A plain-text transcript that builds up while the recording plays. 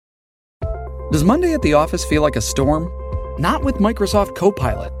Does Monday at the office feel like a storm? Not with Microsoft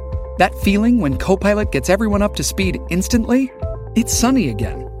Copilot. That feeling when Copilot gets everyone up to speed instantly? It's sunny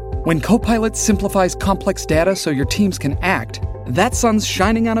again. When Copilot simplifies complex data so your teams can act, that sun's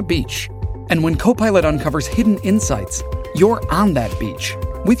shining on a beach. And when Copilot uncovers hidden insights, you're on that beach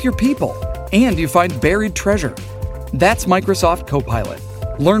with your people, and you find buried treasure. That's Microsoft Copilot.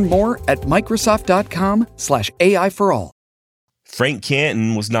 Learn more at Microsoft.com/AI for all. Frank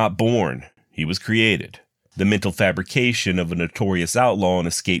Canton was not born. He was created. The mental fabrication of a notorious outlaw and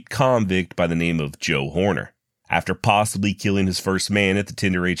escaped convict by the name of Joe Horner. After possibly killing his first man at the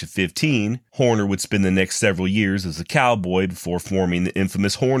tender age of 15, Horner would spend the next several years as a cowboy before forming the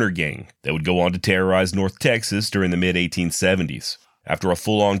infamous Horner Gang that would go on to terrorize North Texas during the mid-1870s. After a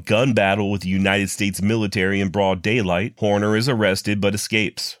full-on gun battle with the United States military in broad daylight, Horner is arrested but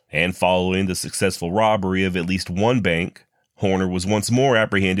escapes. And following the successful robbery of at least one bank, Horner was once more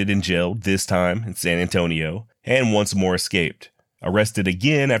apprehended and jailed, this time in San Antonio, and once more escaped. Arrested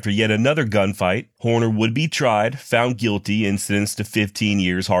again after yet another gunfight, Horner would be tried, found guilty, and sentenced to 15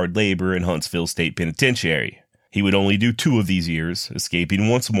 years hard labor in Huntsville State Penitentiary. He would only do 2 of these years, escaping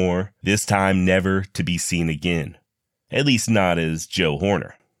once more, this time never to be seen again. At least not as Joe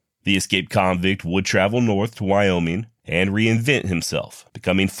Horner. The escaped convict would travel north to Wyoming and reinvent himself,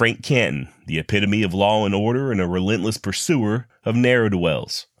 becoming Frank Canton, the epitome of law and order and a relentless pursuer of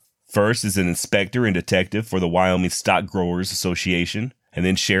ne'er-do-wells. First as an inspector and detective for the Wyoming Stock Growers Association, and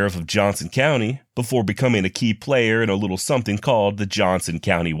then sheriff of Johnson County, before becoming a key player in a little something called the Johnson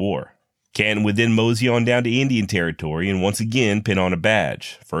County War. Canton would then mosey on down to Indian Territory and once again pin on a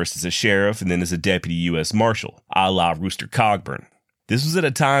badge, first as a sheriff and then as a deputy U.S. Marshal, a la Rooster Cogburn. This was at a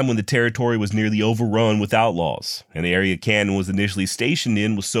time when the territory was nearly overrun with outlaws, and the area Canton was initially stationed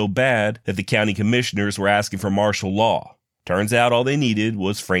in was so bad that the county commissioners were asking for martial law. Turns out all they needed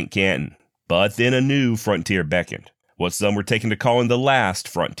was Frank Canton. But then a new frontier beckoned, what some were taken to calling the last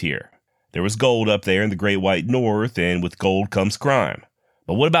frontier. There was gold up there in the Great White North, and with gold comes crime.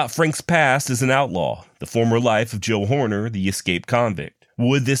 But what about Frank's past as an outlaw, the former life of Joe Horner, the escaped convict?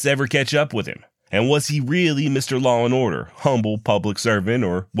 Would this ever catch up with him? And was he really Mr. Law and Order, humble public servant,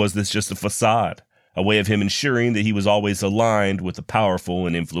 or was this just a facade? A way of him ensuring that he was always aligned with the powerful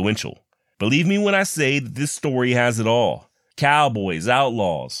and influential? Believe me when I say that this story has it all. Cowboys,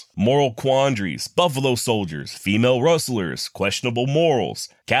 outlaws, moral quandaries, buffalo soldiers, female rustlers, questionable morals,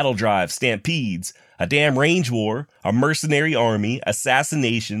 cattle drives, stampedes, a damn range war, a mercenary army,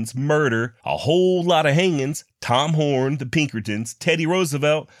 assassinations, murder, a whole lot of hangings, Tom Horn, the Pinkertons, Teddy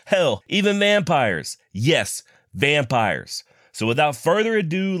Roosevelt, hell, even vampires. Yes, vampires. So without further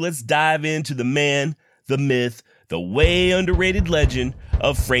ado, let's dive into the man, the myth, the way underrated legend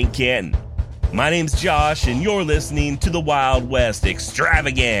of Frank Canton. My name's Josh, and you're listening to the Wild West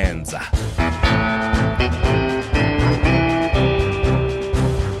Extravaganza.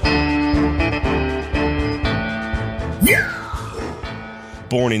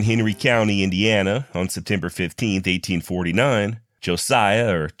 Born in Henry County, Indiana, on September 15, 1849,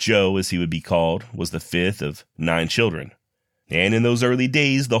 Josiah, or Joe as he would be called, was the 5th of 9 children. And in those early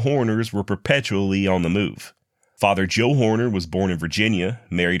days, the Horners were perpetually on the move. Father Joe Horner was born in Virginia,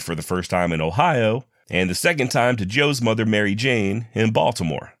 married for the first time in Ohio, and the second time to Joe's mother, Mary Jane, in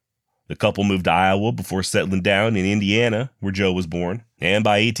Baltimore. The couple moved to Iowa before settling down in Indiana, where Joe was born, and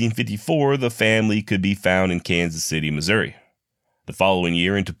by 1854, the family could be found in Kansas City, Missouri. The following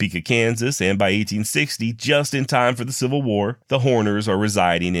year in Topeka, Kansas, and by 1860, just in time for the Civil War, the Horners are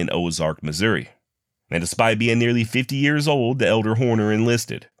residing in Ozark, Missouri. And despite being nearly 50 years old, the elder Horner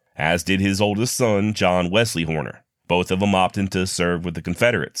enlisted, as did his oldest son, John Wesley Horner, both of them opting to serve with the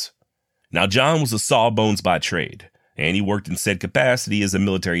Confederates. Now, John was a sawbones by trade, and he worked in said capacity as a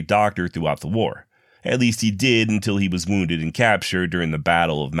military doctor throughout the war. At least he did until he was wounded and captured during the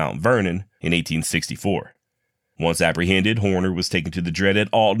Battle of Mount Vernon in 1864. Once apprehended, Horner was taken to the dreaded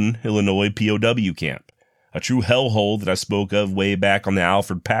Alton, Illinois POW camp, a true hellhole that I spoke of way back on the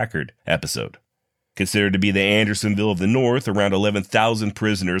Alfred Packard episode. Considered to be the Andersonville of the North, around 11,000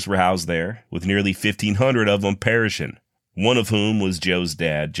 prisoners were housed there, with nearly 1,500 of them perishing, one of whom was Joe's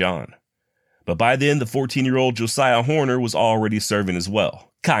dad, John. But by then, the 14-year-old Josiah Horner was already serving as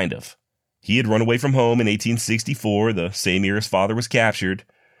well. Kind of. He had run away from home in 1864, the same year his father was captured,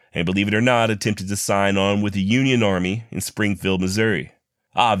 and believe it or not, attempted to sign on with the Union Army in Springfield, Missouri.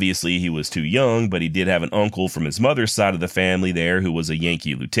 Obviously, he was too young, but he did have an uncle from his mother's side of the family there who was a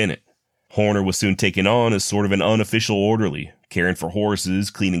Yankee lieutenant. Horner was soon taken on as sort of an unofficial orderly, caring for horses,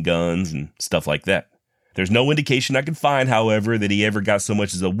 cleaning guns, and stuff like that. There's no indication I can find, however, that he ever got so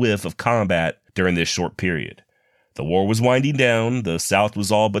much as a whiff of combat during this short period. The war was winding down, the South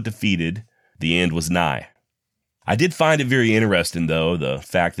was all but defeated, The end was nigh. I did find it very interesting, though, the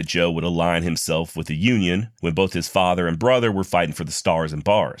fact that Joe would align himself with the Union when both his father and brother were fighting for the Stars and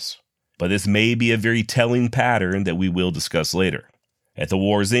Bars. But this may be a very telling pattern that we will discuss later. At the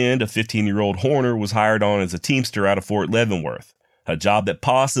war's end, a 15-year-old Horner was hired on as a teamster out of Fort Leavenworth, a job that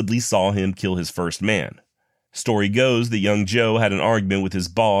possibly saw him kill his first man. Story goes that young Joe had an argument with his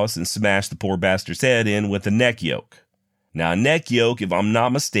boss and smashed the poor bastard's head in with a neck yoke. Now, a neck yoke, if I'm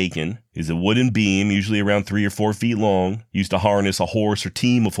not mistaken, is a wooden beam, usually around 3 or 4 feet long, used to harness a horse or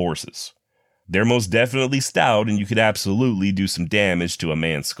team of horses. They're most definitely stout, and you could absolutely do some damage to a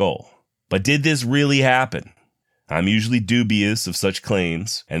man's skull. But did this really happen? I'm usually dubious of such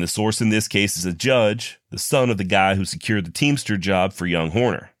claims, and the source in this case is a judge, the son of the guy who secured the teamster job for young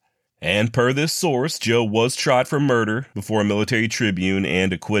Horner. And per this source, Joe was tried for murder before a military tribune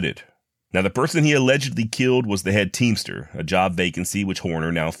and acquitted. Now, the person he allegedly killed was the head teamster, a job vacancy which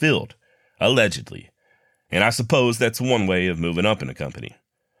Horner now filled. Allegedly. And I suppose that's one way of moving up in a company.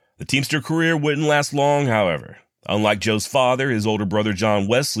 The teamster career wouldn't last long, however. Unlike Joe's father, his older brother John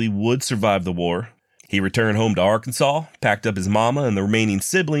Wesley would survive the war. He returned home to Arkansas, packed up his mama and the remaining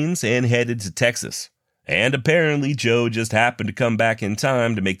siblings, and headed to Texas. And apparently Joe just happened to come back in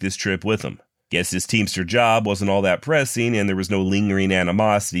time to make this trip with him. Guess his teamster job wasn't all that pressing, and there was no lingering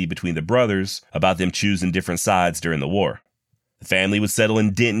animosity between the brothers about them choosing different sides during the war. The family would settle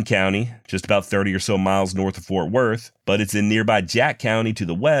in Denton County, just about 30 or so miles north of Fort Worth, but it's in nearby Jack County to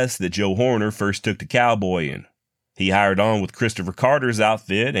the west that Joe Horner first took to cowboying. He hired on with Christopher Carter's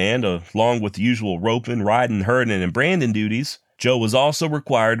outfit, and along with the usual roping, riding, herding, and branding duties, Joe was also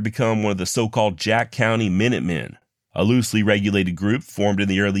required to become one of the so-called Jack County Minutemen. A loosely regulated group formed in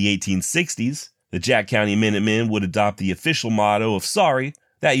the early 1860s, the Jack County Minutemen would adopt the official motto of sorry,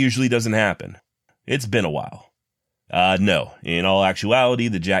 that usually doesn't happen. It's been a while. No, in all actuality,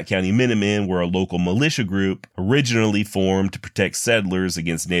 the Jack County Minutemen were a local militia group originally formed to protect settlers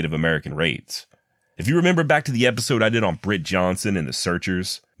against Native American raids. If you remember back to the episode I did on Britt Johnson and the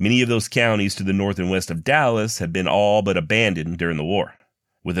Searchers, many of those counties to the north and west of Dallas had been all but abandoned during the war.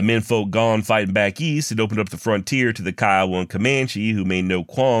 With the menfolk gone fighting back east, it opened up the frontier to the Kiowa and Comanche, who made no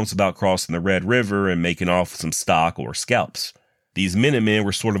qualms about crossing the Red River and making off with some stock or scalps. These Minutemen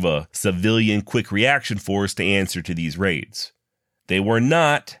were sort of a civilian quick reaction force to answer to these raids. They were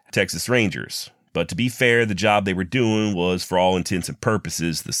not Texas Rangers, but to be fair, the job they were doing was for all intents and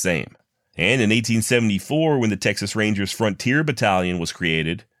purposes the same. And in 1874, when the Texas Rangers Frontier Battalion was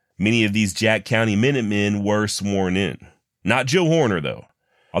created, many of these Jack County Minutemen were sworn in. Not Joe Horner, though.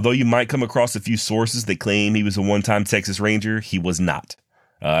 Although you might come across a few sources that claim he was a one-time Texas Ranger, he was not.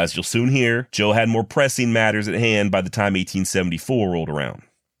 As you'll soon hear, Joe had more pressing matters at hand by the time 1874 rolled around.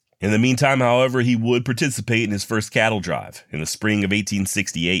 In the meantime, however, he would participate in his first cattle drive in the spring of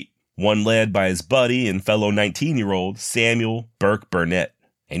 1868, one led by his buddy and fellow 19-year-old Samuel Burke Burnett.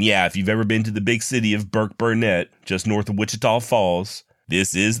 And yeah, if you've ever been to the big city of Burke Burnett, just north of Wichita Falls,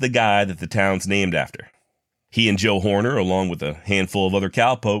 this is the guy that the town's named after. He and Joe Horner, along with a handful of other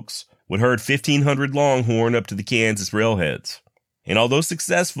cowpokes, would herd 1,500 Longhorn up to the Kansas railheads. And although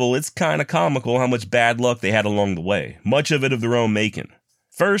successful, it's kind of comical how much bad luck they had along the way, much of it of their own making.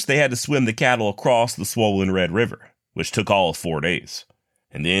 First, they had to swim the cattle across the swollen Red River, which took all of 4 days.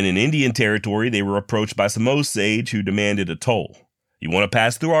 And then in Indian Territory, they were approached by some Osage who demanded a toll. You want to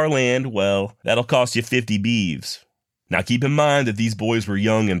pass through our land? Well, that'll cost you 50 beeves. Now keep in mind that these boys were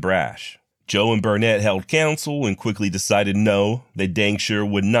young and brash. Joe and Burnett held counsel and quickly decided no, they dang sure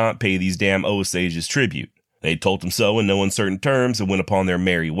would not pay these damn Osages tribute. They told them so in no uncertain terms and went upon their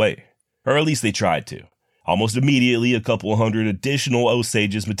merry way. Or at least they tried to. Almost immediately, a couple hundred additional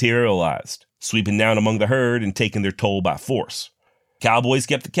Osages materialized, sweeping down among the herd and taking their toll by force. Cowboys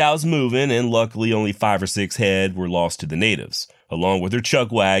kept the cows moving, and luckily only 5 or 6 head were lost to the natives, along with their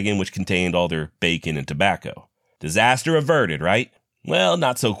chuck wagon, which contained all their bacon and tobacco. Disaster averted, right? Well,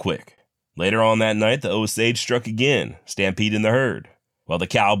 not so quick. Later on that night, the Osage struck again, stampeding the herd. While the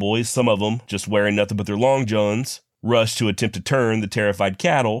cowboys, some of them just wearing nothing but their long johns, rushed to attempt to turn the terrified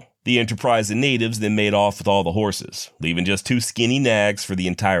cattle, the enterprising natives then made off with all the horses, leaving just 2 skinny nags for the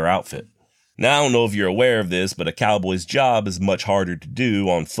entire outfit. Now, I don't know if you're aware of this, but a cowboy's job is much harder to do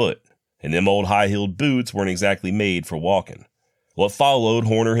on foot, and them old high-heeled boots weren't exactly made for walking. What followed,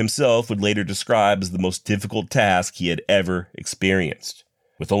 Horner himself would later describe as the most difficult task he had ever experienced.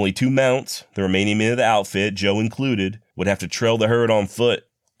 With only 2 mounts, the remaining men of the outfit, Joe included, would have to trail the herd on foot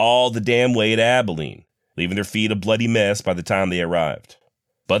all the damn way to Abilene, leaving their feet a bloody mess by the time they arrived.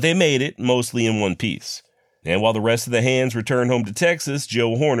 But they made it, mostly in one piece. And while the rest of the hands returned home to Texas,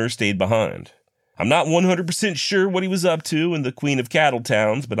 Joe Horner stayed behind. I'm not 100% sure what he was up to in the Queen of Cattle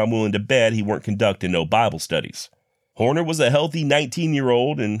Towns, but I'm willing to bet he weren't conducting no Bible studies. Horner was a healthy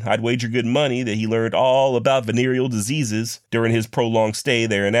 19-year-old, and I'd wager good money that he learned all about venereal diseases during his prolonged stay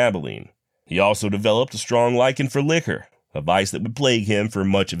there in Abilene. He also developed a strong liking for liquor, a vice that would plague him for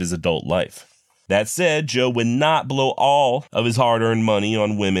much of his adult life. That said, Joe would not blow all of his hard-earned money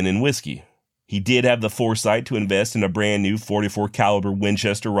on women and whiskey. He did have the foresight to invest in a brand new .44 caliber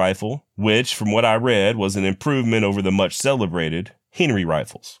Winchester rifle, which, from what I read, was an improvement over the much celebrated Henry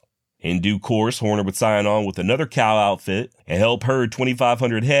rifles. In due course, Horner would sign on with another cow outfit and help herd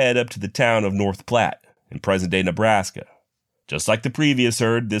 2,500 head up to the town of North Platte in present-day Nebraska. Just like the previous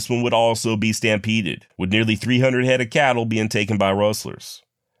herd, this one would also be stampeded, with nearly 300 head of cattle being taken by rustlers.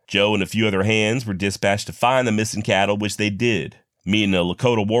 Joe and a few other hands were dispatched to find the missing cattle, which they did, meeting a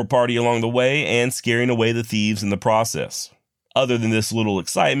Lakota war party along the way and scaring away the thieves in the process. Other than this little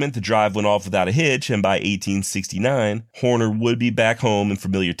excitement, the drive went off without a hitch, and by 1869, Horner would be back home in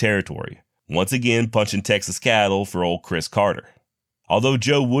familiar territory, once again punching Texas cattle for old Chris Carter. Although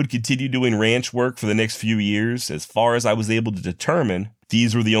Joe would continue doing ranch work for the next few years, as far as I was able to determine,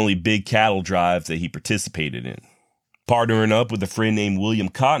 these were the only big cattle drives that he participated in. Partnering up with a friend named William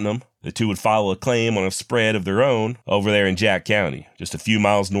Cottenham, the two would file a claim on a spread of their own over there in Jack County, just a few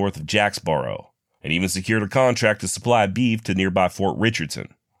miles north of Jacksboro, and even secured a contract to supply beef to nearby Fort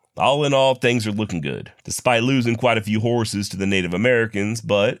Richardson. All in all, things are looking good, despite losing quite a few horses to the Native Americans,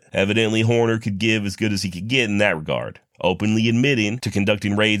 but evidently Horner could give as good as he could get in that regard, openly admitting to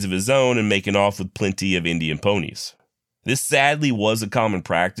conducting raids of his own and making off with plenty of Indian ponies. This sadly was a common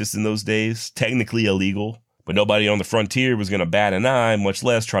practice in those days, technically illegal, but nobody on the frontier was going to bat an eye, much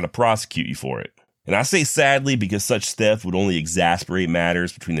less try to prosecute you for it. And I say sadly because such theft would only exacerbate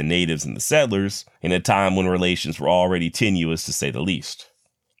matters between the natives and the settlers in a time when relations were already tenuous, to say the least.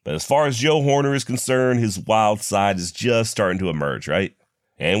 But as far as Joe Horner is concerned, his wild side is just starting to emerge, right?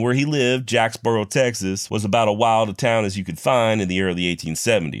 And where he lived, Jacksboro, Texas, was about as wild a town as you could find in the early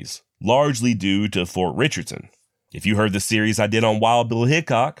 1870s, largely due to Fort Richardson. If you heard the series I did on Wild Bill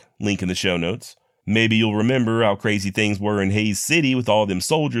Hickok, link in the show notes, maybe you'll remember how crazy things were in Hays City with all them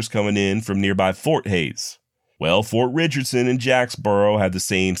soldiers coming in from nearby Fort Hays. Well, Fort Richardson and Jacksboro had the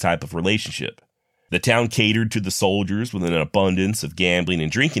same type of relationship. The town catered to the soldiers with an abundance of gambling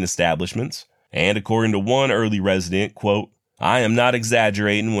and drinking establishments, and according to one early resident, quote, "I am not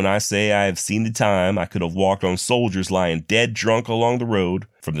exaggerating when I say I have seen the time I could have walked on soldiers lying dead drunk along the road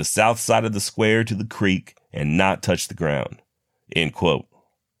from the south side of the square to the creek and not touch the ground," end quote.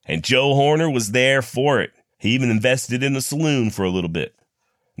 And Joe Horner was there for it. He even invested in a saloon for a little bit.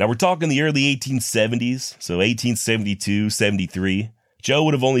 Now we're talking the early 1870s, so 1872, 73. Joe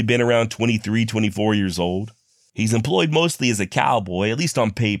would have only been around 23, 24 years old. He's employed mostly as a cowboy, at least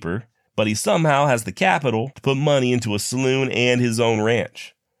on paper, but he somehow has the capital to put money into a saloon and his own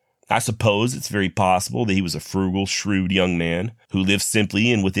ranch. I suppose it's very possible that he was a frugal, shrewd young man who lived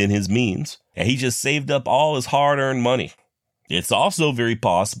simply and within his means, and he just saved up all his hard-earned money. It's also very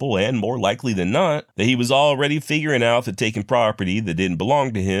possible, and more likely than not, that he was already figuring out that taking property that didn't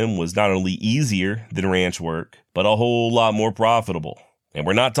belong to him was not only easier than ranch work, but a whole lot more profitable. And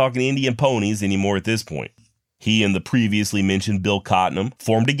we're not talking Indian ponies anymore at this point. He and the previously mentioned Bill Cottenham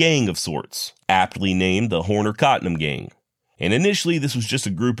formed a gang of sorts, aptly named the Horner-Cottenham Gang. And initially, this was just a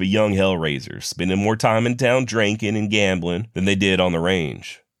group of young hellraisers, spending more time in town drinking and gambling than they did on the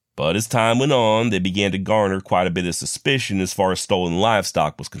range. But as time went on, they began to garner quite a bit of suspicion as far as stolen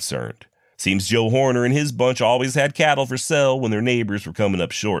livestock was concerned. Seems Joe Horner and his bunch always had cattle for sale when their neighbors were coming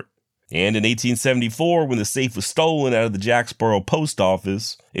up short. And in 1874, when the safe was stolen out of the Jacksboro post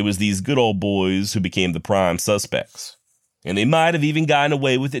office, it was these good old boys who became the prime suspects. And they might have even gotten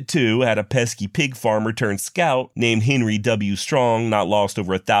away with it too had a pesky pig farmer turned scout named Henry W. Strong not lost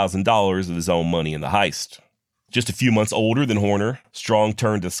over $1,000 of his own money in the heist. Just a few months older than Horner, Strong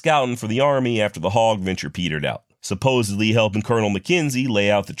turned to scouting for the Army after the hog venture petered out, supposedly helping Colonel McKenzie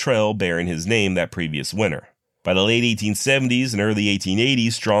lay out the trail bearing his name that previous winter. By the late 1870s and early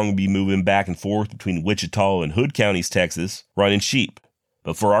 1880s, Strong would be moving back and forth between Wichita and Hood counties, Texas, running sheep.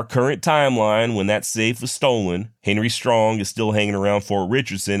 But for our current timeline, when that safe was stolen, Henry Strong is still hanging around Fort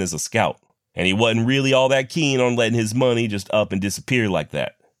Richardson as a scout. And he wasn't really all that keen on letting his money just up and disappear like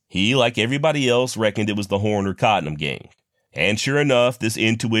that. He, like everybody else, reckoned it was the Horner-Cottenham Gang. And sure enough, this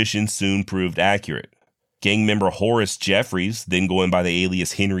intuition soon proved accurate. Gang member Horace Jeffries, then going by the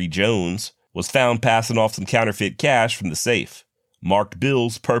alias Henry Jones, was found passing off some counterfeit cash from the safe, marked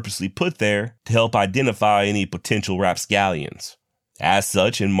bills purposely put there to help identify any potential rapscallions. As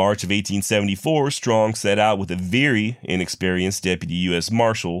such, in March of 1874, Strong set out with a very inexperienced deputy U.S.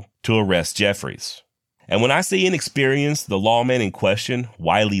 Marshal to arrest Jeffries. And when I say inexperienced, the lawman in question,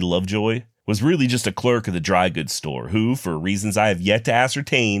 Wiley Lovejoy, was really just a clerk of the dry goods store who, for reasons I have yet to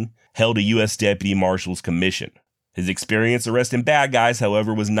ascertain, held a U.S. deputy marshal's commission. His experience arresting bad guys,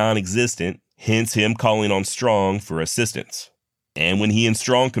 however, was non-existent, hence him calling on Strong for assistance. And when he and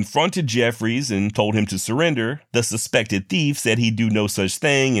Strong confronted Jeffries and told him to surrender, the suspected thief said he'd do no such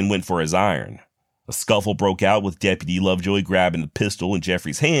thing and went for his iron. A scuffle broke out with Deputy Lovejoy grabbing the pistol in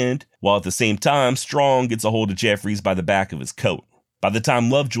Jeffries' hand, while at the same time Strong gets a hold of Jeffries by the back of his coat. By the time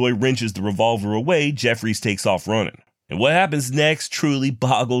Lovejoy wrenches the revolver away, Jeffries takes off running. And what happens next truly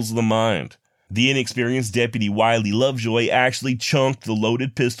boggles the mind. The inexperienced Deputy Wiley Lovejoy actually chunked the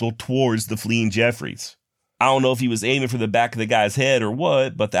loaded pistol towards the fleeing Jeffries. I don't know if he was aiming for the back of the guy's head or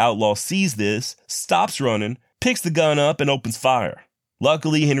what, but the outlaw sees this, stops running, picks the gun up, and opens fire.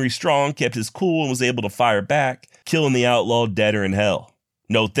 Luckily, Henry Strong kept his cool and was able to fire back, killing the outlaw deader in hell.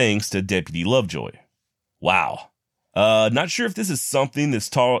 No thanks to Deputy Lovejoy. Wow. Not sure if this is something that's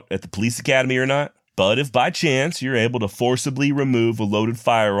taught at the police academy or not, but if by chance you're able to forcibly remove a loaded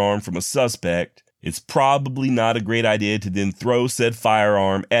firearm from a suspect, it's probably not a great idea to then throw said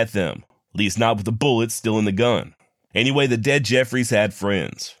firearm at them, at least not with the bullet still in the gun. Anyway, the dead Jeffries had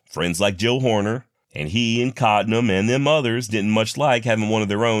friends like Joe Horner, and he and Cottenham and them others didn't much like having one of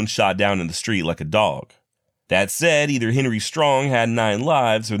their own shot down in the street like a dog. That said, either Henry Strong had 9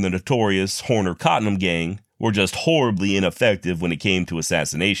 lives or the notorious Horner-Cottenham gang were just horribly ineffective when it came to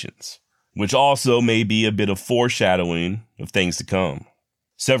assassinations, which also may be a bit of foreshadowing of things to come.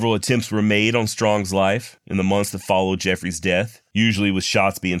 Several attempts were made on Strong's life in the months that followed Jeffries' death, usually with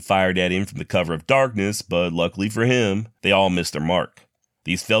shots being fired at him from the cover of darkness, but luckily for him, they all missed their mark.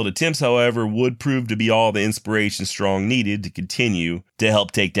 These failed attempts, however, would prove to be all the inspiration Strong needed to continue to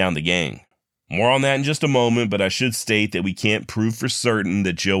help take down the gang. More on that in just a moment, but I should state that we can't prove for certain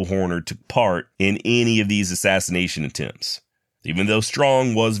that Joe Horner took part in any of these assassination attempts. Even though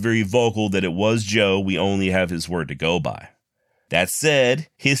Strong was very vocal that it was Joe, we only have his word to go by. That said,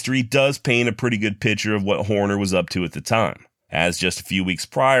 history does paint a pretty good picture of what Horner was up to at the time, as just a few weeks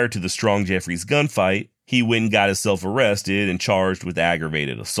prior to the Strong-Jeffries gunfight, he went and got himself arrested and charged with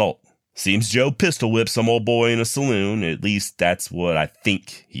aggravated assault. Seems Joe pistol whipped some old boy in a saloon, at least that's what I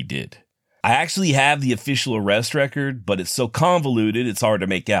think he did. I actually have the official arrest record, but it's so convoluted it's hard to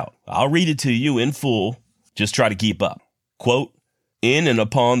make out. I'll read it to you in full, just try to keep up. Quote, in and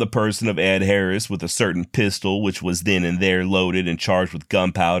upon the person of Ed Harris with a certain pistol which was then and there loaded and charged with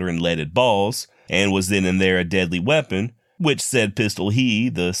gunpowder and leaded balls, and was then and there a deadly weapon, which said pistol he,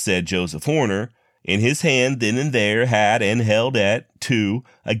 the said Joseph Horner, in his hand then and there had and held at, 2,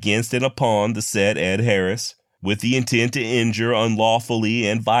 against and upon the said Ed Harris, with the intent to injure unlawfully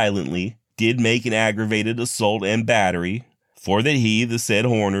and violently, did make an aggravated assault and battery, for that he, the said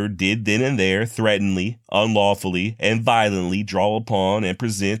Horner, did then and there threateningly, unlawfully, and violently draw upon and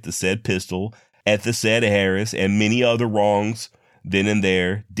present the said pistol at the said Harris and many other wrongs then and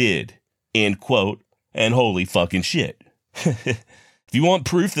there did. End quote, and holy fucking shit. If you want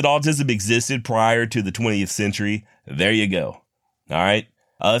proof that autism existed prior to the 20th century, there you go. All right?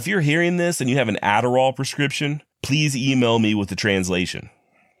 If you're hearing this and you have an Adderall prescription, please email me with the translation.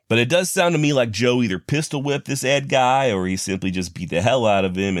 But it does sound to me like Joe either pistol whipped this Ed guy or he simply just beat the hell out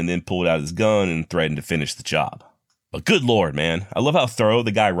of him and then pulled out his gun and threatened to finish the job. But good Lord, man. I love how thorough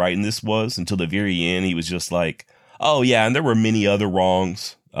the guy writing this was until the very end. He was just like, oh yeah, and there were many other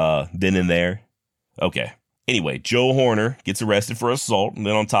wrongs then and there. Okay. Anyway, Joe Horner gets arrested for assault, and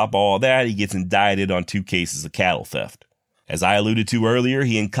then on top of all that, he gets indicted on 2 cases of cattle theft. As I alluded to earlier,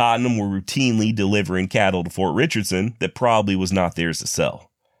 he and Cottenham were routinely delivering cattle to Fort Richardson that probably was not theirs to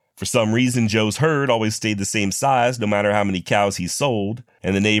sell. For some reason, Joe's herd always stayed the same size no matter how many cows he sold,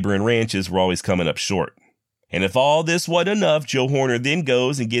 and the neighboring ranches were always coming up short. And if all this wasn't enough, Joe Horner then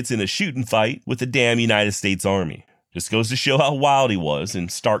goes and gets in a shooting fight with the damn United States Army. Just goes to show how wild he was, in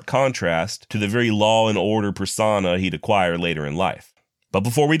stark contrast to the very law and order persona he'd acquire later in life. But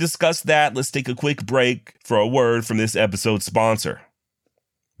before we discuss that, let's take a quick break for a word from this episode's sponsor.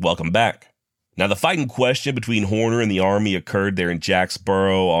 Welcome back. Now, the fight in question between Horner and the Army occurred there in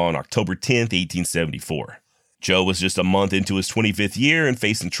Jacksboro on October 10th, 1874. Joe was just a month into his 25th year and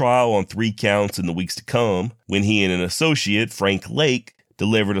facing trial on 3 counts in the weeks to come when he and an associate, Frank Lake,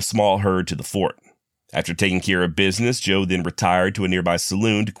 delivered a small herd to the fort. After taking care of business, Joe then retired to a nearby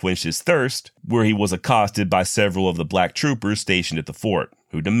saloon to quench his thirst, where he was accosted by several of the black troopers stationed at the fort,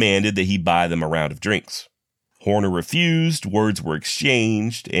 who demanded that he buy them a round of drinks. Horner refused, words were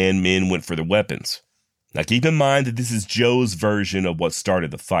exchanged, and men went for their weapons. Now keep in mind that this is Joe's version of what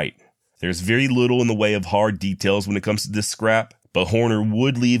started the fight. There's very little in the way of hard details when it comes to this scrap, but Horner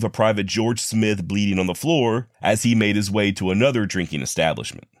would leave a Private George Smith bleeding on the floor as he made his way to another drinking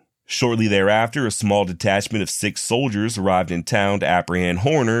establishment. Shortly thereafter, a small detachment of 6 soldiers arrived in town to apprehend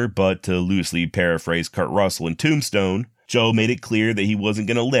Horner, but to loosely paraphrase Kurt Russell in Tombstone, Joe made it clear that he wasn't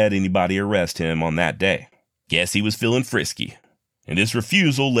going to let anybody arrest him on that day. Guess he was feeling frisky. And this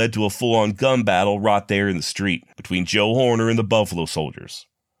refusal led to a full-on gun battle right there in the street between Joe Horner and the Buffalo Soldiers.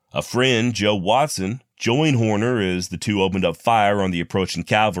 A friend, Joe Watson, joined Horner as the two opened up fire on the approaching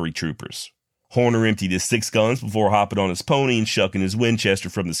cavalry troopers. Horner emptied his 6 guns before hopping on his pony and shucking his Winchester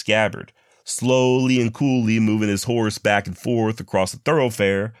from the scabbard, slowly and coolly moving his horse back and forth across the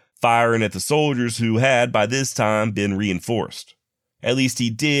thoroughfare, firing at the soldiers who had, by this time, been reinforced. At least he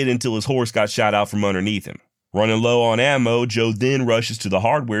did until his horse got shot out from underneath him. Running low on ammo, Joe then rushes to the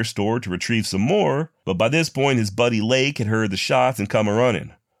hardware store to retrieve some more, but by this point his buddy Lake had heard the shots and come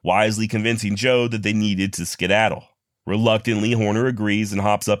a-running, wisely convincing Joe that they needed to skedaddle. Reluctantly, Horner agrees and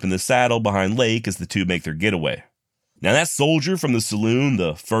hops up in the saddle behind Lake as the two make their getaway. Now that soldier from the saloon,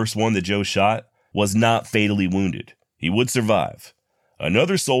 the first one that Joe shot, was not fatally wounded. He would survive.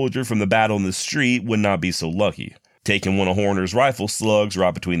 Another soldier from the battle in the street would not be so lucky, taking one of Horner's rifle slugs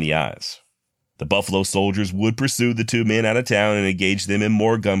right between the eyes. The Buffalo Soldiers would pursue the 2 men out of town and engage them in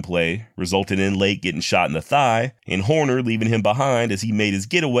more gunplay, resulting in Lake getting shot in the thigh and Horner leaving him behind as he made his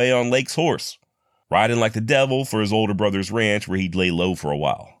getaway on Lake's horse, riding like the devil for his older brother's ranch where he'd lay low for a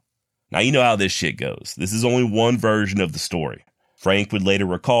while. Now you know how this shit goes. This is only one version of the story. Frank would later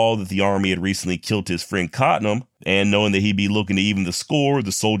recall that the army had recently killed his friend Canton, and knowing that he'd be looking to even the score,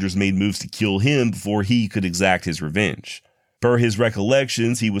 the soldiers made moves to kill him before he could exact his revenge. Per his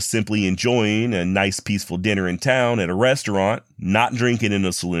recollections, he was simply enjoying a nice peaceful dinner in town at a restaurant, not drinking in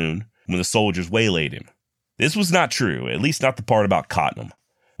a saloon, when the soldiers waylaid him. This was not true, at least not the part about Canton.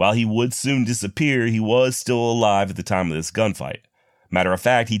 While he would soon disappear, he was still alive at the time of this gunfight. Matter of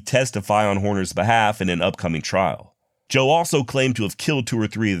fact, he'd testify on Horner's behalf in an upcoming trial. Joe also claimed to have killed 2 or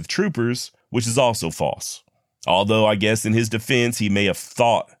 3 of the troopers, which is also false. Although I guess in his defense, he may have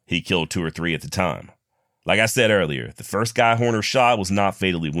thought he killed 2 or 3 at the time. Like I said earlier, the first guy Horner shot was not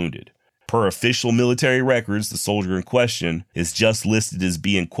fatally wounded. Per official military records, the soldier in question is just listed as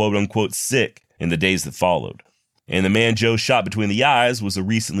being quote-unquote sick in the days that followed. And the man Joe shot between the eyes was a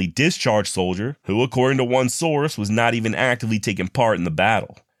recently discharged soldier who, according to one source, was not even actively taking part in the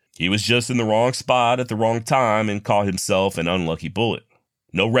battle. He was just in the wrong spot at the wrong time and caught himself an unlucky bullet.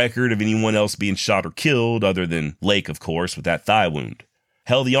 No record of anyone else being shot or killed other than Lake, of course, with that thigh wound.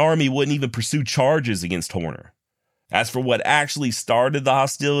 Hell, the army wouldn't even pursue charges against Horner. As for what actually started the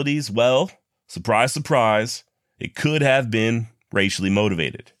hostilities, well, surprise, surprise, it could have been racially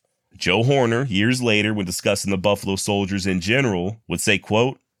motivated. Joe Horner, years later, when discussing the Buffalo Soldiers in general, would say,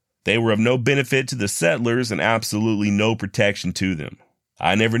 quote, "They were of no benefit to the settlers and absolutely no protection to them.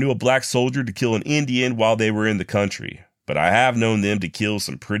 I never knew a black soldier to kill an Indian while they were in the country, but I have known them to kill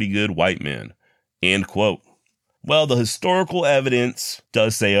some pretty good white men." End quote. Well, the historical evidence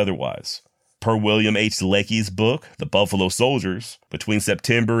does say otherwise. Per William H. Lecky's book, The Buffalo Soldiers, between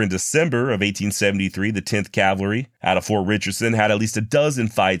September and December of 1873, the 10th Cavalry out of Fort Richardson had at least a dozen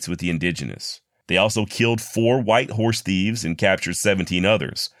fights with the indigenous. They also killed 4 white horse thieves and captured 17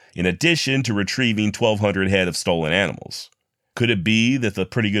 others, in addition to retrieving 1,200 head of stolen animals. Could it be that the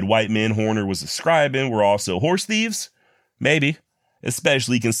pretty good white men Horner was describing were also horse thieves? Maybe,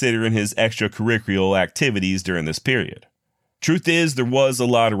 especially considering his extracurricular activities during this period. Truth is, there was a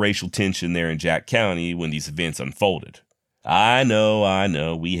lot of racial tension there in Jack County when these events unfolded. I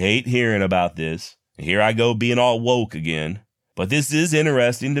know, we hate hearing about this. Here I go being all woke again. But this is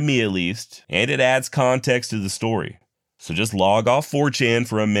interesting to me at least, and it adds context to the story. So just log off 4chan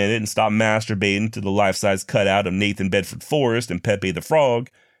for a minute and stop masturbating to the life-size cutout of Nathan Bedford Forrest and Pepe the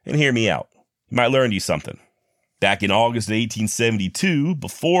Frog, and hear me out. You might learn you something. Back in August of 1872,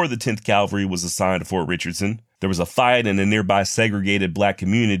 before the 10th Cavalry was assigned to Fort Richardson, there was a fight in a nearby segregated black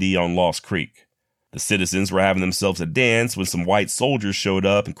community on Lost Creek. The citizens were having themselves a dance when some white soldiers showed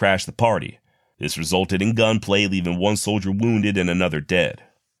up and crashed the party. This resulted in gunplay, leaving one soldier wounded and another dead.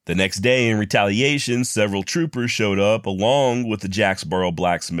 The next day, in retaliation, several troopers showed up along with the Jacksboro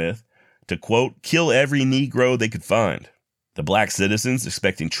blacksmith to, quote, kill every Negro they could find. The black citizens,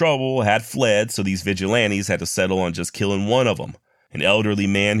 expecting trouble, had fled, so these vigilantes had to settle on just killing one of them, an elderly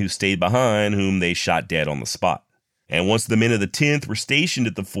man who stayed behind, whom they shot dead on the spot. And once the men of the 10th were stationed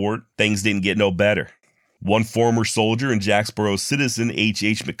at the fort, things didn't get no better. One former soldier and Jacksboro citizen,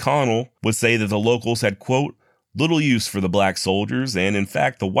 H.H. McConnell, would say that the locals had, quote, little use for the black soldiers, and in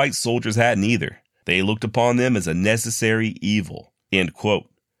fact the white soldiers hadn't either. They looked upon them as a necessary evil, end quote.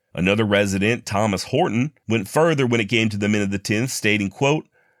 Another resident, Thomas Horton, went further when it came to the men of the 10th, stating, quote,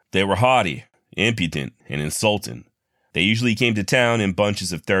 "They were haughty, impudent, and insulting. They usually came to town in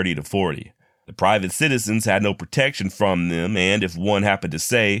bunches of 30 to 40. The private citizens had no protection from them, and if one happened to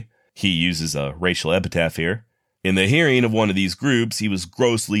say," he uses a racial epithet here, "in the hearing of one of these groups, he was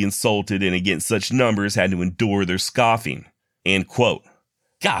grossly insulted and against such numbers had to endure their scoffing," end quote.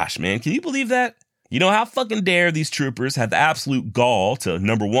 Gosh, man, can you believe that? You know, how fucking dare these troopers have the absolute gall to,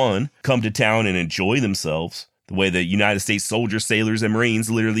 number one, come to town and enjoy themselves, the way the United States soldiers, sailors, and Marines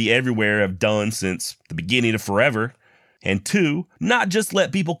literally everywhere have done since the beginning of forever, and two, not just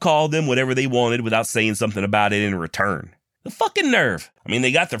let people call them whatever they wanted without saying something about it in return. The fucking nerve. I mean,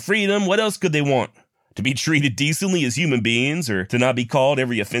 they got their freedom. What else could they want? To be treated decently as human beings, or to not be called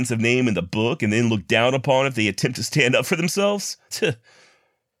every offensive name in the book and then looked down upon if they attempt to stand up for themselves?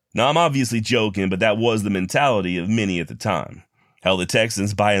 Now, I'm obviously joking, but that was the mentality of many at the time. Hell, the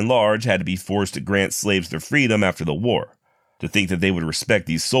Texans, by and large, had to be forced to grant slaves their freedom after the war. To think that they would respect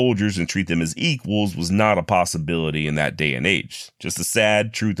these soldiers and treat them as equals was not a possibility in that day and age. Just a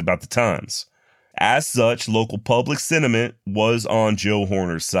sad truth about the times. As such, local public sentiment was on Joe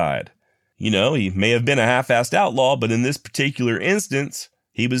Horner's side. You know, he may have been a half-assed outlaw, but in this particular instance,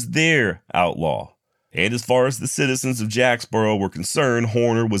 he was their outlaw. And as far as the citizens of Jacksboro were concerned,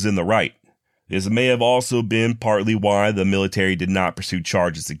 Horner was in the right. This may have also been partly why the military did not pursue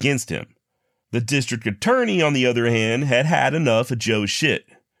charges against him. The district attorney, on the other hand, had had enough of Joe's shit.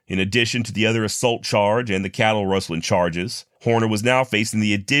 In addition to the other assault charge and the cattle rustling charges, Horner was now facing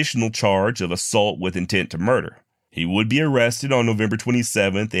the additional charge of assault with intent to murder. He would be arrested on November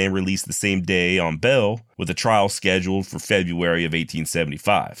 27th and released the same day on bail, with a trial scheduled for February of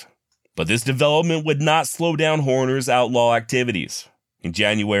 1875. But this development would not slow down Horner's outlaw activities. In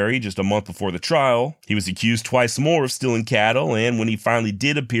January, just a month before the trial, he was accused twice more of stealing cattle, and when he finally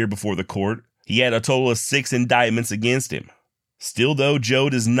did appear before the court, he had a total of 6 indictments against him. Still, though, Joe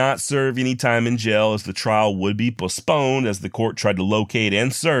does not serve any time in jail, as the trial would be postponed as the court tried to locate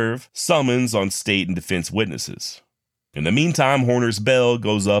and serve summons on state and defense witnesses. In the meantime, Horner's bail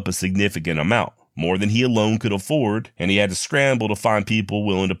goes up a significant amount, more than he alone could afford, and he had to scramble to find people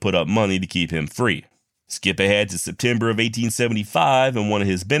willing to put up money to keep him free. Skip ahead to September of 1875, and one of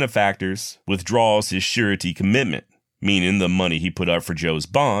his benefactors withdraws his surety commitment, meaning the money he put up for Joe's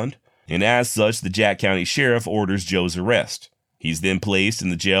bond, and as such, the Jack County Sheriff orders Joe's arrest. He's then placed in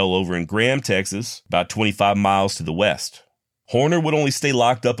the jail over in Graham, Texas, about 25 miles to the west. Horner would only stay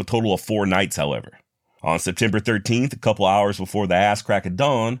locked up a total of 4 nights, however. On September 13th, a couple hours before the ass crack of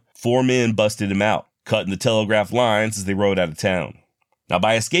dawn, 4 men busted him out, cutting the telegraph lines as they rode out of town. Now,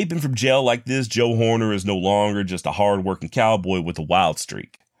 by escaping from jail like this, Joe Horner is no longer just a hard-working cowboy with a wild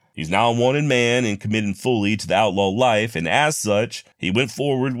streak. He's now a wanted man and committed fully to the outlaw life, and as such, he went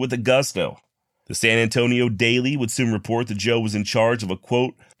forward with a gusto. The San Antonio Daily would soon report that Joe was in charge of a,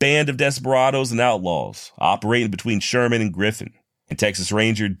 quote, band of desperados and outlaws, operating between Sherman and Griffin. And Texas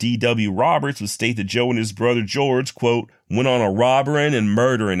Ranger D.W. Roberts would state that Joe and his brother George, quote, went on a robbering and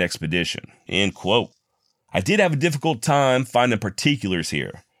murdering expedition, end quote. I did have a difficult time finding particulars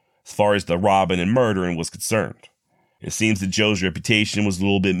here, as far as the robbing and murdering was concerned. It seems that Joe's reputation was a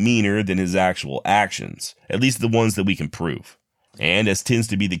little bit meaner than his actual actions, at least the ones that we can prove. And as tends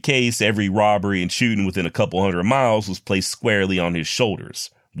to be the case, every robbery and shooting within a couple 100 miles was placed squarely on his shoulders,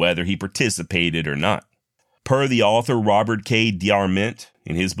 whether he participated or not. Per the author Robert K. D'Arment,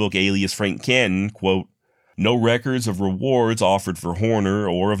 in his book Alias Frank Canton, quote, no records of rewards offered for Horner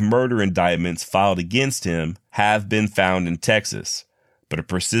or of murder indictments filed against him have been found in Texas, but a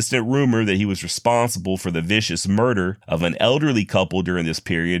persistent rumor that he was responsible for the vicious murder of an elderly couple during this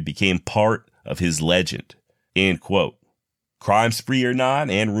period became part of his legend, end quote. Crime spree or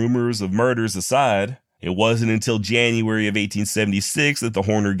not, and rumors of murders aside, it wasn't until January of 1876 that the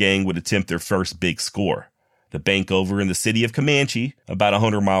Horner gang would attempt their first big score. The bank over in the city of Comanche, about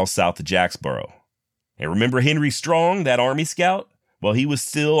 100 miles south of Jacksboro. And remember Henry Strong, that Army scout? Well, he was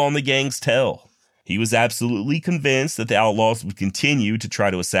still on the gang's tail. He was absolutely convinced that the outlaws would continue to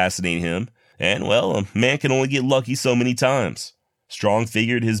try to assassinate him, and, well, a man can only get lucky so many times. Strong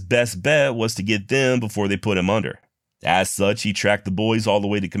figured his best bet was to get them before they put him under. As such, he tracked the boys all the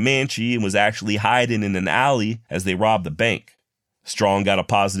way to Comanche and was actually hiding in an alley as they robbed the bank. Strong got a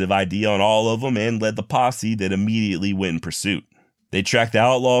positive ID on all of them and led the posse that immediately went in pursuit. They tracked the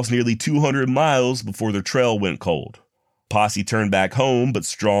outlaws nearly 200 miles before their trail went cold. Posse turned back home, but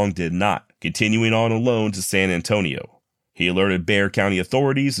Strong did not, continuing on alone to San Antonio. He alerted Bexar County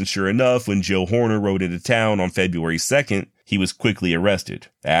authorities, and sure enough, when Joe Horner rode into town on February 2nd, he was quickly arrested,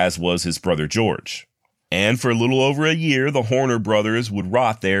 as was his brother George. And for a little over a year, the Horner brothers would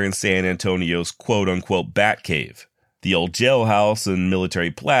rot there in San Antonio's quote-unquote Bat Cave, the old jailhouse and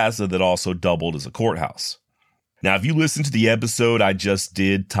military plaza that also doubled as a courthouse. Now, if you listen to the episode I just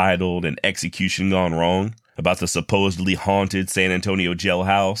did titled An Execution Gone Wrong, about the supposedly haunted San Antonio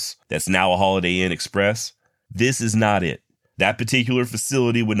jailhouse that's now a Holiday Inn Express, this is not it. That particular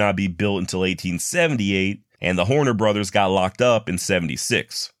facility would not be built until 1878, and the Horner brothers got locked up in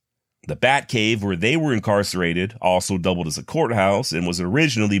 76. The Bat Cave, where they were incarcerated, also doubled as a courthouse and was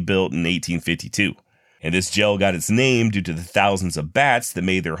originally built in 1852. And this jail got its name due to the thousands of bats that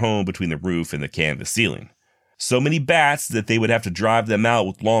made their home between the roof and the canvas ceiling. So many bats that they would have to drive them out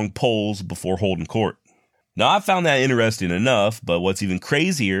with long poles before holding court. Now, I found that interesting enough, but what's even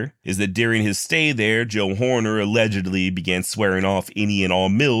crazier is that during his stay there, Joe Horner allegedly began swearing off any and all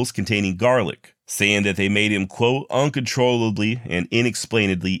meals containing garlic, saying that they made him, quote, uncontrollably and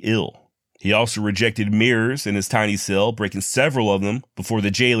inexplainably ill. He also rejected mirrors in his tiny cell, breaking several of them before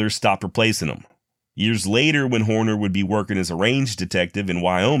the jailers stopped replacing them. Years later, when Horner would be working as a range detective in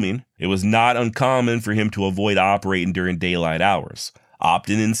Wyoming, it was not uncommon for him to avoid operating during daylight hours,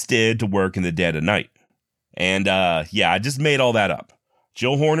 opting instead to work in the dead of night. And, I just made all that up.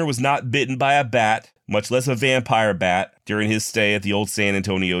 Joe Horner was not bitten by a bat, much less a vampire bat, during his stay at the old San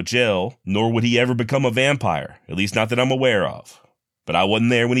Antonio jail, nor would he ever become a vampire, at least not that I'm aware of. But I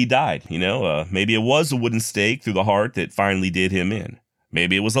wasn't there when he died, maybe it was a wooden stake through the heart that finally did him in.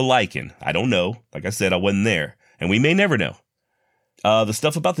 Maybe it was a lichen. I don't know. Like I said, I wasn't there, and we may never know. The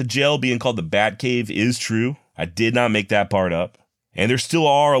stuff about the jail being called the Bat Cave is true. I did not make that part up. And there still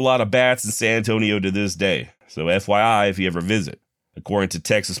are a lot of bats in San Antonio to this day, so FYI if you ever visit. According to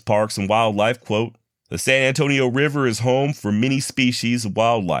Texas Parks and Wildlife, quote, the San Antonio River is home for many species of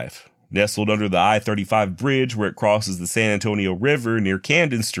wildlife. Nestled under the I-35 bridge where it crosses the San Antonio River near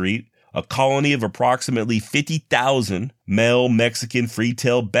Canton Street, a colony of approximately 50,000 male Mexican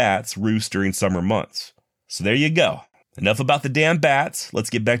free-tailed bats roost during summer months. So there you go. Enough about the damn bats. Let's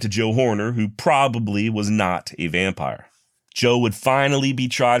get back to Joe Horner, who probably was not a vampire. Joe would finally be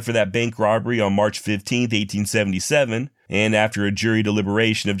tried for that bank robbery on March 15, 1877, and after a jury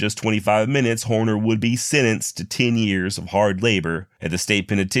deliberation of just 25 minutes, Horner would be sentenced to 10 years of hard labor at the state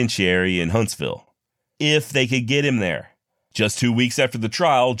penitentiary in Huntsville. If they could get him there. Just 2 weeks after the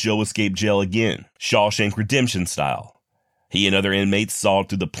trial, Joe escaped jail again, Shawshank Redemption style. He and other inmates sawed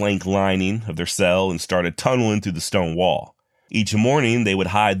through the plank lining of their cell and started tunneling through the stone wall. Each morning, they would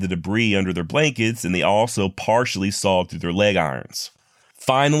hide the debris under their blankets, and they also partially sawed through their leg irons.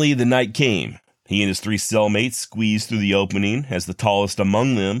 Finally, the night came. He and his 3 cellmates squeezed through the opening as the tallest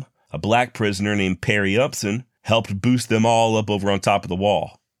among them, a black prisoner named Perry Upson, helped boost them all up over on top of the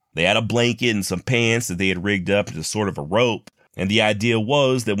wall. They had a blanket and some pants that they had rigged up into sort of a rope, and the idea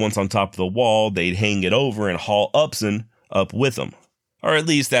was that once on top of the wall, they'd hang it over and haul Upson up with them. Or at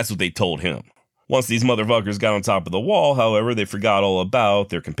least that's what they told him. Once these motherfuckers got on top of the wall, however, they forgot all about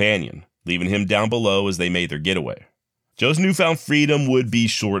their companion, leaving him down below as they made their getaway. Joe's newfound freedom would be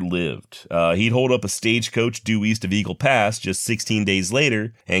short-lived. He'd hold up a stagecoach due east of Eagle Pass just 16 days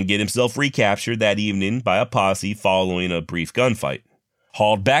later and get himself recaptured that evening by a posse following a brief gunfight.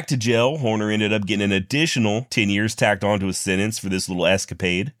 Hauled back to jail, Horner ended up getting an additional 10 years tacked onto his sentence for this little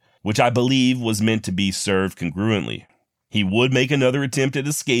escapade, which I believe was meant to be served congruently. He would make another attempt at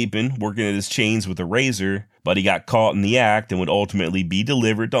escaping, working at his chains with a razor, but he got caught in the act and would ultimately be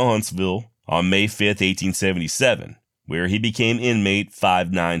delivered to Huntsville on May 5th, 1877, where he became inmate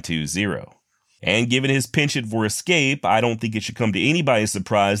 5920. And given his penchant for escape, I don't think it should come to anybody's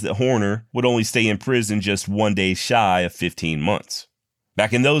surprise that Horner would only stay in prison just 1 day shy of 15 months.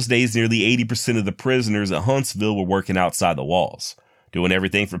 Back in those days, nearly 80% of the prisoners at Huntsville were working outside the walls, doing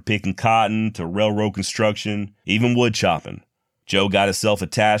everything from picking cotton to railroad construction, even wood chopping. Joe got himself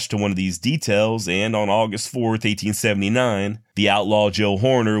attached to one of these details, and on August 4th, 1879, the outlaw Joe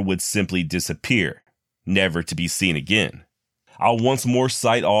Horner would simply disappear, never to be seen again. I'll once more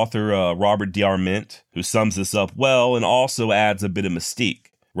cite author Robert D'Arment, who sums this up well and also adds a bit of mystique,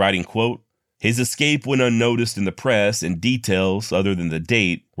 writing, quote, his escape went unnoticed in the press, and details, other than the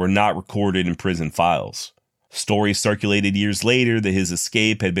date, were not recorded in prison files. Stories circulated years later that his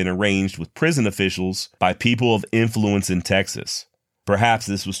escape had been arranged with prison officials by people of influence in Texas. Perhaps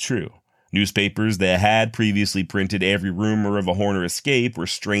this was true. Newspapers that had previously printed every rumor of a Horner escape were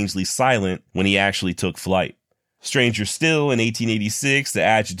strangely silent when he actually took flight. Stranger still, in 1886, the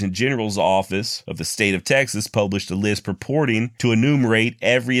Adjutant General's Office of the state of Texas published a list purporting to enumerate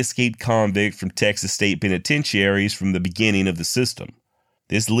every escaped convict from Texas state penitentiaries from the beginning of the system.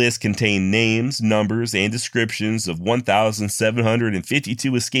 This list contained names, numbers, and descriptions of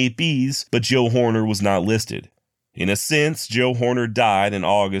 1,752 escapees, but Joe Horner was not listed. In a sense, Joe Horner died in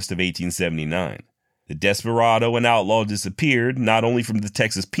August of 1879. The desperado and outlaw disappeared not only from the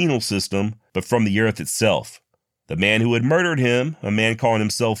Texas penal system, but from the earth itself. The man who had murdered him, a man calling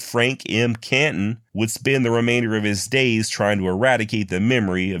himself Frank M. Canton, would spend the remainder of his days trying to eradicate the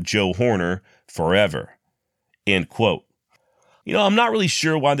memory of Joe Horner forever. End quote. I'm not really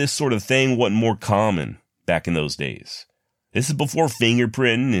sure why this sort of thing wasn't more common back in those days. This is before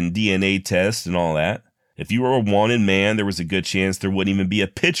fingerprinting and DNA tests and all that. If you were a wanted man, there was a good chance there wouldn't even be a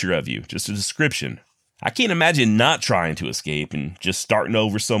picture of you, just a description. I can't imagine not trying to escape and just starting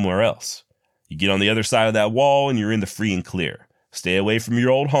over somewhere else. You get on the other side of that wall and you're in the free and clear. Stay away from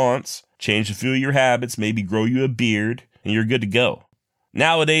your old haunts, change a few of your habits, maybe grow you a beard, and you're good to go.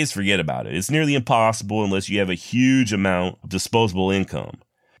 Nowadays, forget about it. It's nearly impossible unless you have a huge amount of disposable income.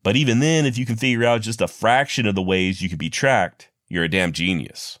 But even then, if you can figure out just a fraction of the ways you can be tracked, you're a damn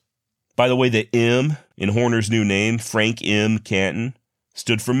genius. By the way, the M in Horner's new name, Frank M. Canton,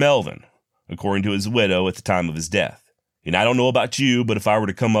 stood for Melvin, according to his widow at the time of his death. And I don't know about you, but if I were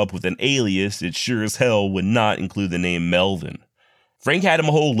to come up with an alias, it sure as hell would not include the name Melvin. Frank had him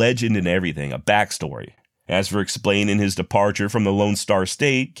a whole legend and everything, a backstory. As for explaining his departure from the Lone Star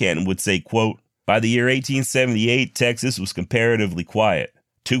State, Canton would say, quote, "By the year 1878, Texas was comparatively quiet,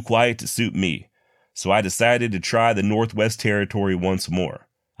 too quiet to suit me. So I decided to try the Northwest Territory once more.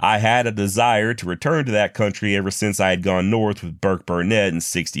 I had a desire to return to that country ever since I had gone north with Burke Burnett in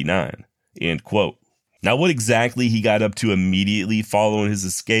 '69. End quote. Now, what exactly he got up to immediately following his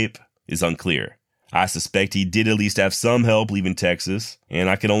escape is unclear. I suspect he did at least have some help leaving Texas, and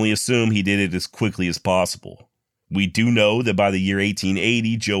I can only assume he did it as quickly as possible. We do know that by the year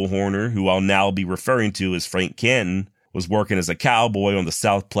 1880, Joe Horner, who I'll now be referring to as Frank Canton, was working as a cowboy on the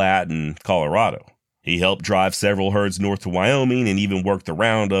South Platte in Colorado. He helped drive several herds north to Wyoming and even worked the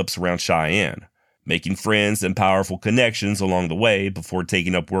roundups around Cheyenne, making friends and powerful connections along the way before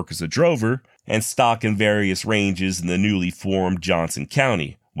taking up work as a drover and stocking various ranges in the newly formed Johnson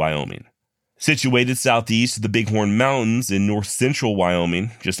County, Wyoming. Situated southeast of the Bighorn Mountains in north-central Wyoming,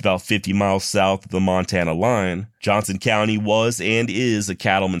 just about 50 miles south of the Montana line, Johnson County was and is a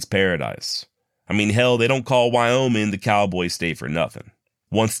cattleman's paradise. I mean, hell, they don't call Wyoming the cowboy state for nothing.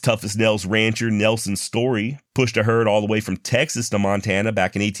 Once tough-as-nails rancher Nelson Story pushed a herd all the way from Texas to Montana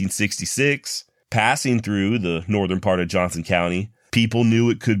back in 1866, passing through the northern part of Johnson County, people knew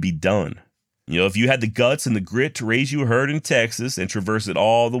it could be done. If you had the guts and the grit to raise you a herd in Texas and traverse it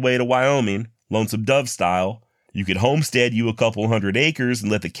all the way to Wyoming, Lonesome Dove style, you could homestead you a couple hundred acres and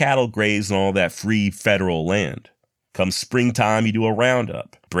let the cattle graze on all that free federal land. Come springtime, you do a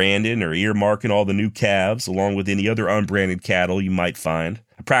roundup, branding or earmarking all the new calves along with any other unbranded cattle you might find,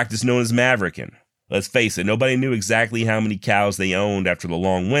 a practice known as mavericking. Let's face it, nobody knew exactly how many cows they owned after the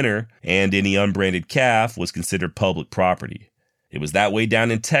long winter, and any unbranded calf was considered public property. It was that way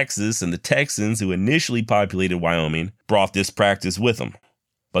down in Texas, and the Texans who initially populated Wyoming brought this practice with them.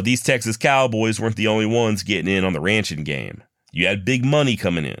 But these Texas cowboys weren't the only ones getting in on the ranching game. You had big money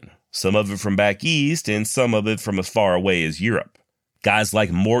coming in, some of it from back east and some of it from as far away as Europe. Guys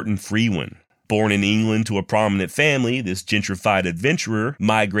like Morton Freeman. Born in England to a prominent family, this gentrified adventurer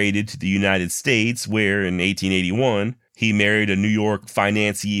migrated to the United States where, in 1881, he married a New York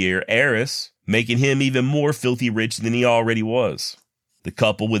financier heiress, making him even more filthy rich than he already was. The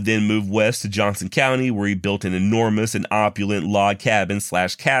couple would then move west to Johnson County, where he built an enormous and opulent log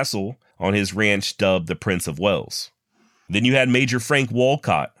cabin/castle on his ranch dubbed the Prince of Wales. Then you had Major Frank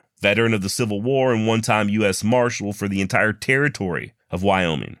Wolcott, veteran of the Civil War and one-time U.S. Marshal for the entire territory of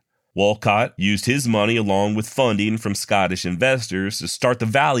Wyoming. Wolcott used his money along with funding from Scottish investors to start the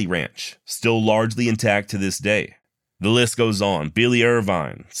Valley Ranch, still largely intact to this day. The list goes on. Billy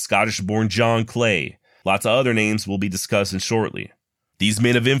Irvine, Scottish-born John Clay, lots of other names we'll be discussing shortly. These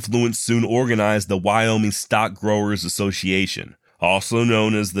men of influence soon organized the Wyoming Stock Growers Association, also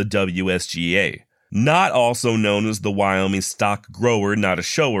known as the WSGA, not also known as the Wyoming Stock Grower Not a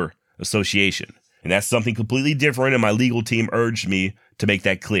Shower Association. And that's something completely different, and my legal team urged me to make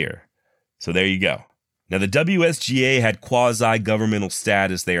that clear. So there you go. Now, the WSGA had quasi-governmental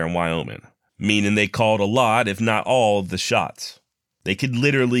status there in Wyoming, meaning they called a lot, if not all, of the shots. They could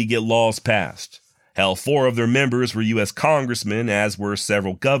literally get laws passed. Hell, 4 of their members were U.S. congressmen, as were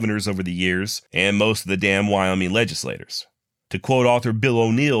several governors over the years, and most of the damn Wyoming legislators. To quote author Bill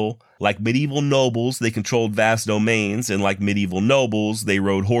O'Neill, like medieval nobles, they controlled vast domains, and like medieval nobles, they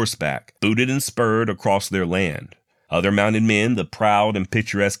rode horseback, booted and spurred across their land. Other mounted men, the proud and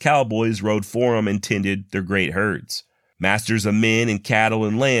picturesque cowboys, rode for them and tended their great herds. Masters of men and cattle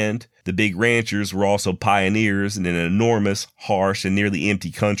and land, the big ranchers were also pioneers in an enormous, harsh, and nearly empty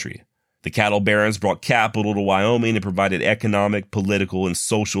country. The cattle barons brought capital to Wyoming and provided economic, political, and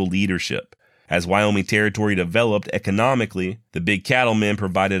social leadership. As Wyoming territory developed economically, the big cattlemen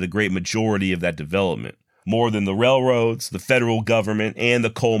provided a great majority of that development, more than the railroads, the federal government, and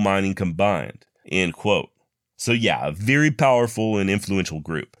the coal mining combined. End quote. So yeah, a very powerful and influential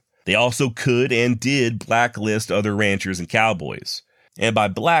group. They also could and did blacklist other ranchers and cowboys. And by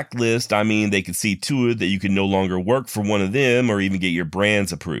blacklist, I mean they could see to it that you could no longer work for one of them or even get your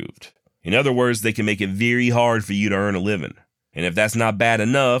brands approved. In other words, they can make it very hard for you to earn a living. And if that's not bad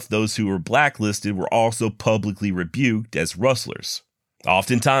enough, those who were blacklisted were also publicly rebuked as rustlers.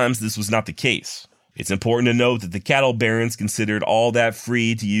 Oftentimes, this was not the case. It's important to note that the cattle barons considered all that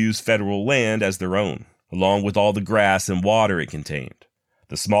free to use federal land as their own, along with all the grass and water it contained.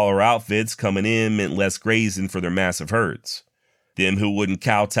 The smaller outfits coming in meant less grazing for their massive herds. Them who wouldn't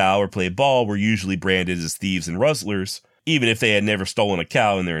kowtow or play ball were usually branded as thieves and rustlers, even if they had never stolen a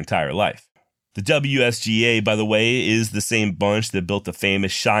cow in their entire life. The WSGA, by the way, is the same bunch that built the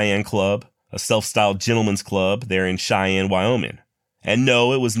famous Cheyenne Club, a self-styled gentleman's club there in Cheyenne, Wyoming. And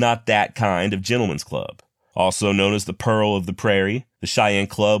no, it was not that kind of gentleman's club. Also known as the Pearl of the Prairie, the Cheyenne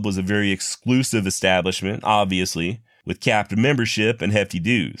Club was a very exclusive establishment, obviously, with capped membership and hefty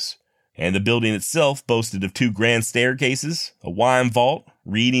dues. And the building itself boasted of 2 grand staircases, a wine vault,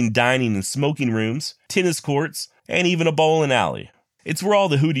 reading, dining, and smoking rooms, tennis courts, and even a bowling alley. It's where all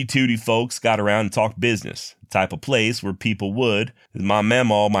the hooty-tooty folks got around and talked business, the type of place where people would, as my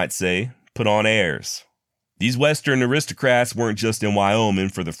mamaw might say, put on airs. These Western aristocrats weren't just in Wyoming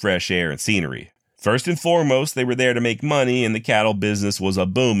for the fresh air and scenery. First and foremost, they were there to make money, and the cattle business was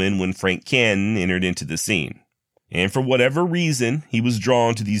a-booming when Frank Canton entered into the scene. And for whatever reason, he was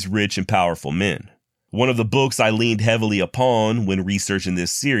drawn to these rich and powerful men. One of the books I leaned heavily upon when researching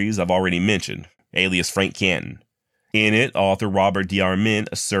this series I've already mentioned, alias Frank Canton. In it, author Robert D'Arment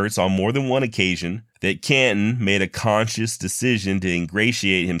asserts on more than one occasion that Canton made a conscious decision to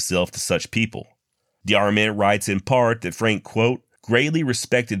ingratiate himself to such people. D'Arment writes in part that Frank, quote, greatly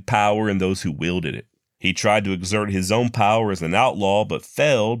respected power and those who wielded it. He tried to exert his own power as an outlaw, but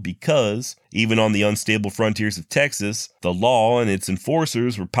failed because, even on the unstable frontiers of Texas, the law and its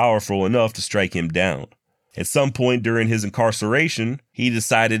enforcers were powerful enough to strike him down. At some point during his incarceration, he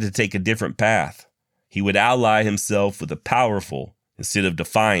decided to take a different path. He would ally himself with the powerful instead of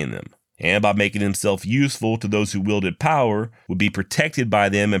defying them, and by making himself useful to those who wielded power, would be protected by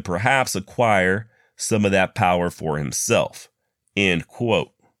them and perhaps acquire some of that power for himself. End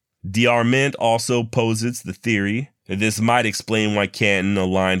quote. D'Arment also posits the theory that this might explain why Canton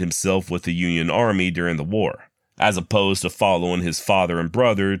aligned himself with the Union Army during the war, as opposed to following his father and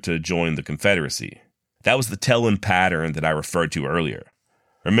brother to join the Confederacy. That was the telling pattern that I referred to earlier.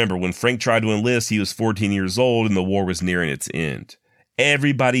 Remember, when Frank tried to enlist, he was 14 years old and the war was nearing its end.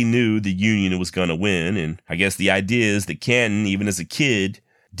 Everybody knew the Union was going to win, and I guess the idea is that Canton, even as a kid,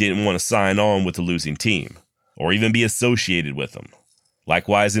 didn't want to sign on with the losing team, or even be associated with them.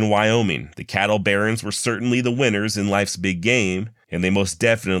 Likewise in Wyoming, the cattle barons were certainly the winners in life's big game, and they most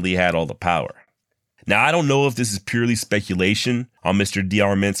definitely had all the power. Now, I don't know if this is purely speculation on Mr.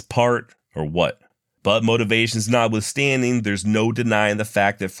 D'Arment's part or what. But motivations notwithstanding, there's no denying the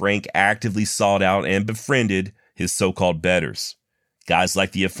fact that Frank actively sought out and befriended his so-called betters. Guys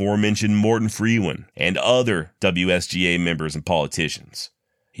like the aforementioned Morton Freeman and other WSGA members and politicians.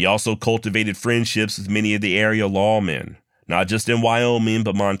 He also cultivated friendships with many of the area lawmen, not just in Wyoming,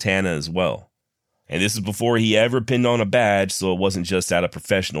 but Montana as well. And this is before he ever pinned on a badge, so it wasn't just out of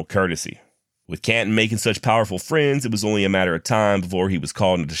professional courtesy. With Canton making such powerful friends, it was only a matter of time before he was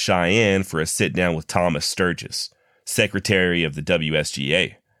called into Cheyenne for a sit-down with Thomas Sturgis, secretary of the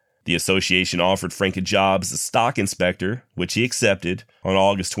WSGA. The association offered Frank a job as a stock inspector, which he accepted on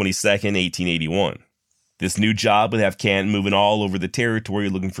August 22, 1881. This new job would have Canton moving all over the territory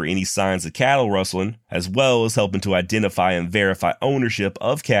looking for any signs of cattle rustling, as well as helping to identify and verify ownership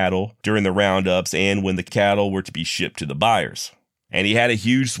of cattle during the roundups and when the cattle were to be shipped to the buyers. And he had a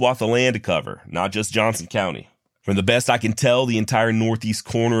huge swath of land to cover, not just Johnson County. From the best I can tell, the entire northeast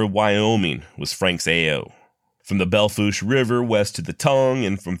corner of Wyoming was Frank's AO. From the Belle Fourche River west to the Tongue,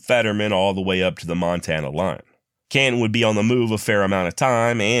 and from Fetterman all the way up to the Montana line. Canton would be on the move a fair amount of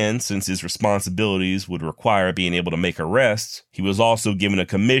time, and since his responsibilities would require being able to make arrests, he was also given a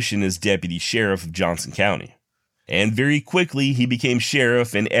commission as deputy sheriff of Johnson County. And very quickly, he became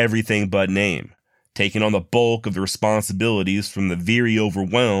sheriff in everything but name, taking on the bulk of the responsibilities from the very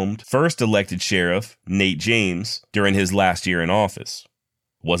overwhelmed first elected sheriff, Nate James, during his last year in office.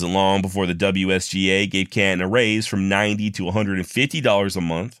 Wasn't long before the WSGA gave Canton a raise from $90 to $150 a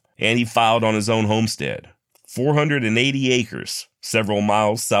month, and he filed on his own homestead. 480 acres, several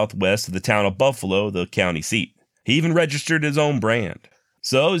miles southwest of the town of Buffalo, the county seat. He even registered his own brand.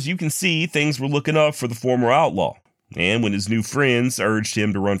 So, as you can see, things were looking up for the former outlaw. And when his new friends urged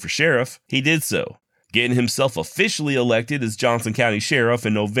him to run for sheriff, he did so, getting himself officially elected as Johnson County Sheriff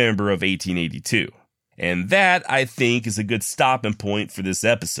in November of 1882. And that, I think, is a good stopping point for this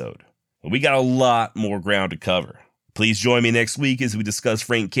episode. But we got a lot more ground to cover. Please join me next week as we discuss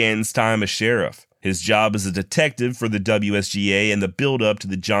Frank Canton's time as sheriff, his job as a detective for the WSGA, and the build-up to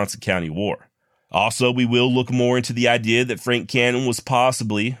the Johnson County War. Also, we will look more into the idea that Frank Canton was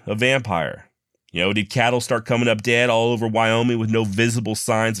possibly a vampire. Did cattle start coming up dead all over Wyoming with no visible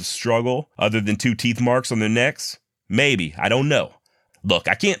signs of struggle other than 2 teeth marks on their necks? Maybe, I don't know. Look,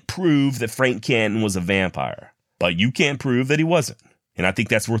 I can't prove that Frank Canton was a vampire, but you can't prove that he wasn't, and I think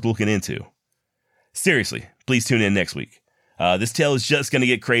that's worth looking into. Seriously, please tune in next week. This tale is just going to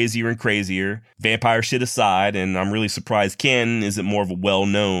get crazier and crazier, vampire shit aside, and I'm really surprised Canton isn't more of a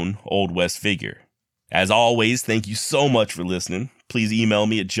well-known Old West figure. As always, thank you so much for listening. Please email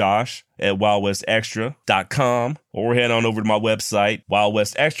me at josh@wildwestextra.com or head on over to my website,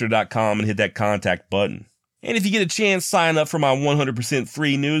 wildwestextra.com, and hit that contact button. And if you get a chance, sign up for my 100%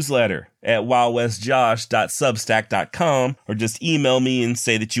 free newsletter at wildwestjosh.substack.com or just email me and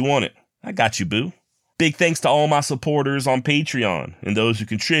say that you want it. I got you, boo. Big thanks to all my supporters on Patreon and those who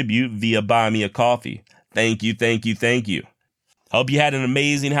contribute via Buy Me a Coffee. Thank you, thank you, thank you. Hope you had an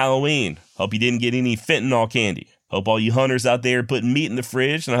amazing Halloween. Hope you didn't get any fentanyl candy. Hope all you hunters out there are putting meat in the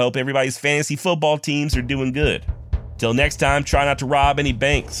fridge, and I hope everybody's fantasy football teams are doing good. Till next time, try not to rob any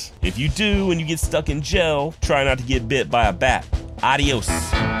banks. If you do and you get stuck in jail, try not to get bit by a bat. Adios.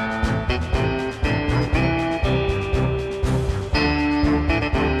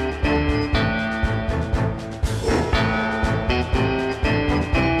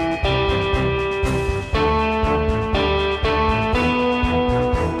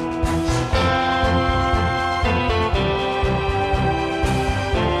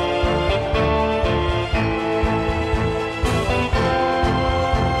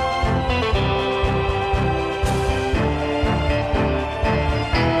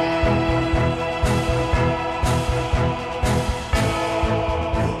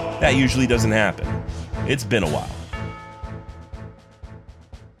 That usually doesn't happen. It's been a while.